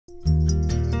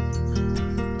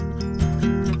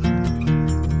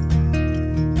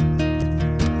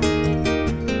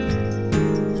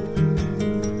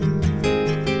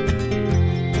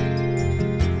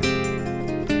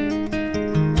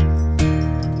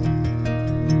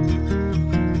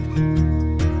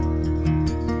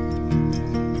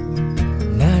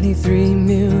93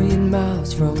 million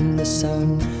miles from the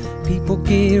sun. People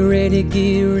get ready,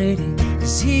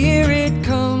 'cause here it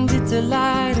comes. It's a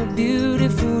light, a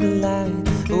beautiful light,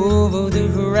 over the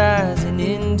horizon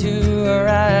into our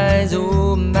eyes.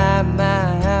 Oh my,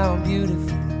 my, how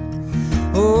beautiful.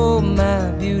 Oh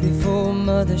my beautiful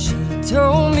mother, she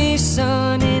told me,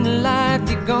 son, in life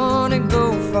you're gonna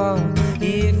go far.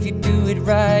 If you do it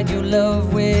right, you'll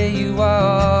love where you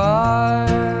are.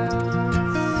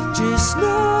 Just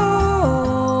know,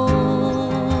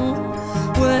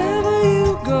 wherever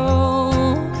you go,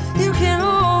 you can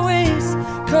always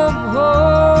come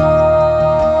home.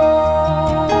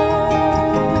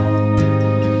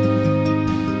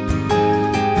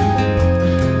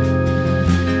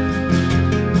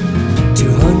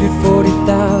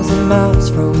 240,000 miles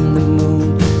from the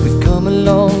moon, we've come a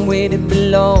long way to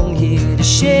belong here, to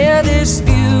share this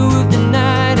view of the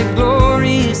night, a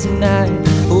glorious night.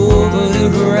 Over the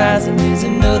horizon is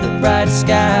another bright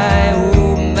sky.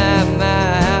 Oh my, my,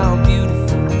 how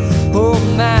beautiful. Oh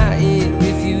my,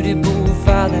 irrefutable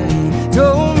Father, he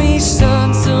told me,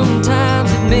 son, sometimes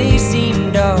it may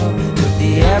seem dark, but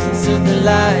the absence of the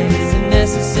light is a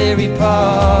necessary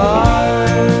part.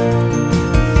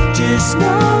 Just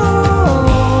know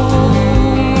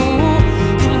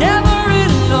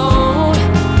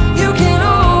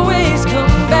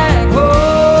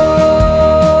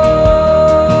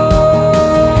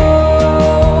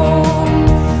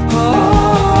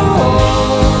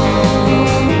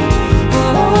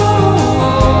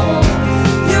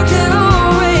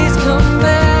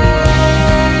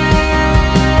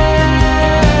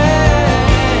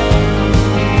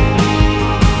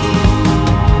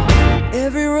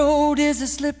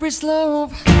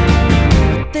slope.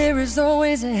 There is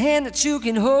always a hand that you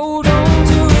can hold on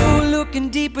to. Looking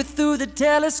deeper through the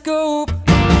telescope,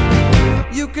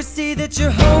 you could see that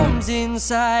your home's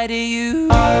inside of you.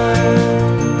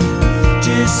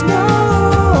 Just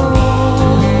know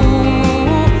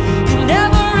you're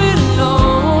never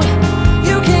alone.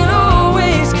 You can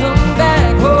always come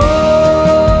back home.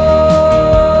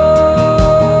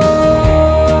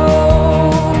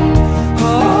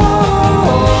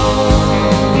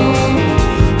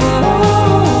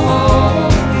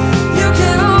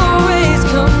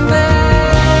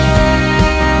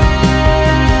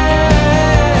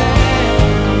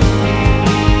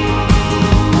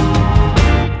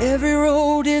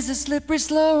 Slippery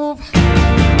slope.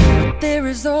 There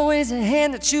is always a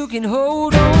hand that you can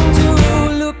hold on to.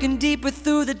 Looking deeper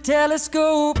through the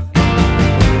telescope,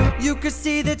 you could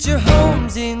see that your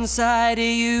home's inside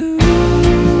of you.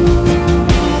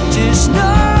 Just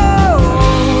know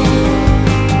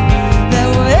that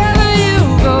wherever you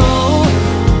go,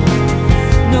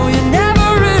 no, you're never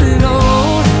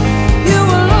alone. You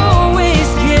will always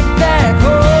get back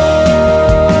home.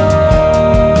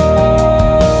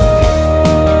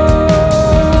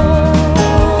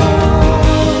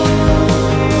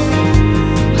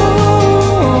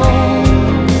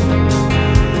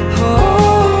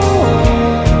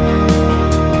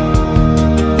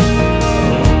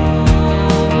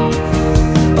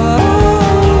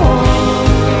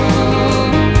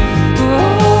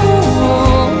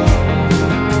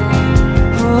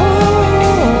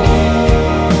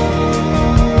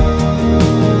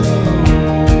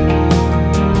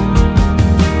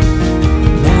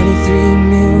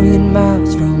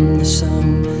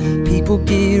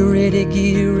 Get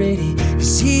ready,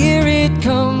 'cause here it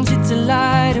comes. It's a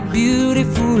light, a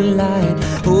beautiful light,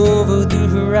 over the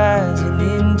horizon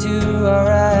into our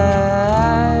eyes.